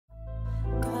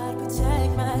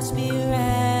protect my spirit.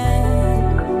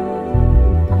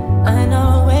 I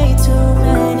know way too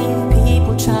many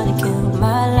people trying to kill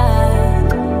my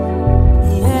life.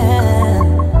 Yeah,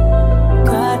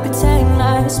 God protect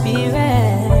my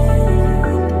spirit.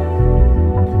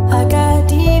 I got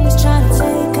demons trying to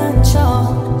take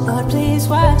control. Lord, please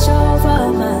watch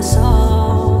over my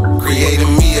soul. Created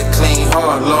me a clean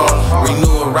heart, Lord.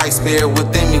 Renew a right spirit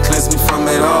within me, cleanse me from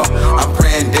it all. I'm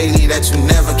praying daily that you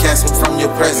never cast me from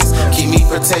your presence. Keep me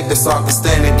protected so I can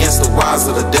stand against the wiles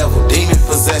of the devil. Demon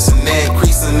possession, they're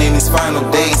increasing in these final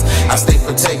days. I stay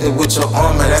protected with your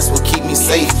armor, that's what keep me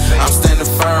safe. I'm standing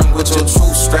firm with your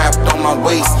truth strapped on my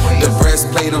waist. The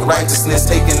breastplate of righteousness,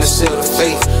 taking the shield of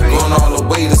faith. Going all the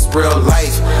way, this real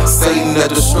life. Satan the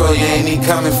destroyer, ain't he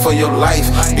coming for your life?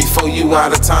 Before you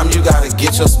out of time, you gotta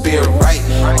get your spirit right,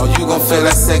 or you gon' feel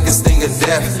that second sting of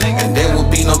death, and there will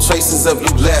be no traces of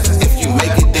you left. If you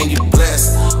make it, then you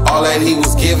blessed. All that he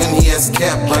was given, he has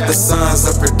kept, but the sons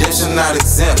of perdition not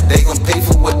exempt. They gon' pay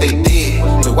for what they did.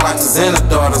 The watchers and the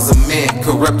daughters of men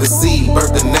corrupt the seed,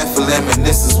 birth the Nephilim, and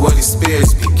this is where these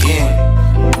spirits begin.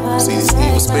 See, these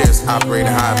evil spirits operate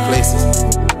in high places.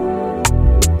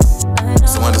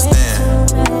 So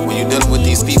understand, when you're dealing with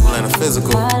these people in the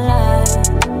physical,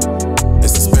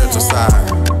 it's the spiritual side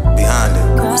behind it,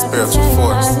 the spiritual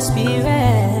force.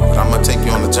 But I'm gonna take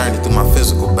you on a journey through my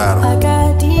physical battle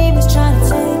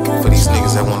for these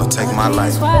niggas that wanna take my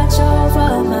life.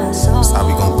 That's how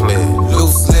we gon' play it.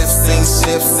 Loose lips, sink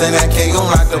ships, and that K gon'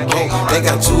 rock the boat. They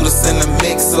got Judas in the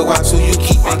mix, so watch who you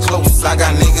keepin' close. I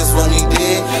got niggas want me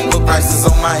dead, put prices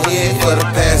on my head. For the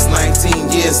past 19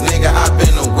 years, nigga, I've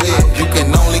been aware. You can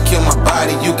only kill my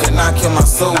body, you cannot kill my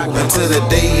soul. Until the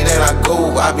day that I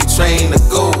go, I be trained to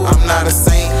go. I'm not a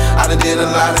saint, I done did a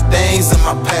lot of things in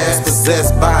my past.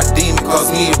 Possessed by a demon,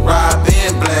 caused me to rob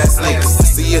and blast niggas.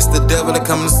 See, it's the devil that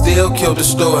come to steal, kill,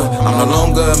 destroy. I'm no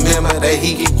longer a member that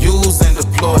he can use and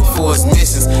deploy for his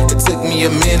missions. It took me a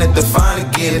minute to finally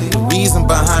get it. The reason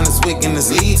behind this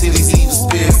wickedness lead to these evil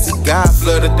spirits. See, God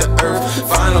flooded the earth,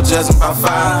 final judgment by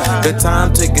fire. The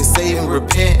time to get saved and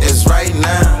repent is right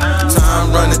now.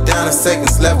 Time running down, the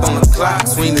seconds left on the clock.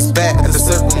 Swing this back at the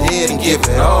serpent head and give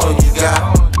it all you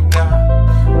got.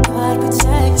 God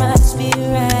protect my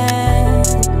spirit.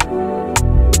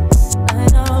 I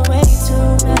know way too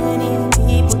many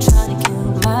people trying to kill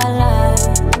my life.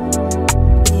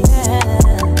 Yeah,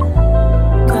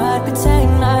 God protect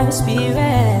my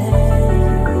spirit.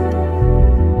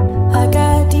 I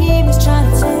got demons trying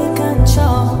to take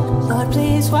control. Lord,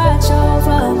 please watch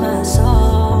over my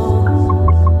soul.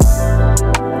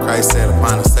 Christ said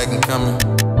upon the second coming,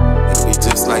 it'll be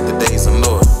just like the days of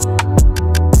Noah.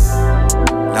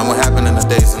 Now what happened in the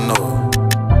days of Noah?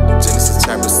 Genesis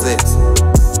chapter 6.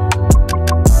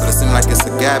 But it seems like it's a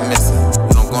gap missing.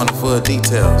 We don't go into full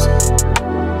details.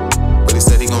 But he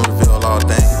said he gonna reveal all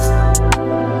things.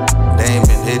 They ain't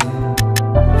been hidden.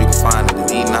 You can find it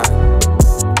in Enoch,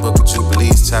 Book of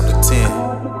Jubilees chapter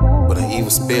 10. But the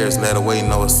evil spirits led away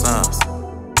Noah's sons.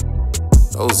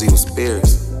 Those evil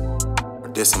spirits are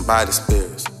disembodied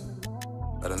spirits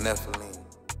of the Nephilim.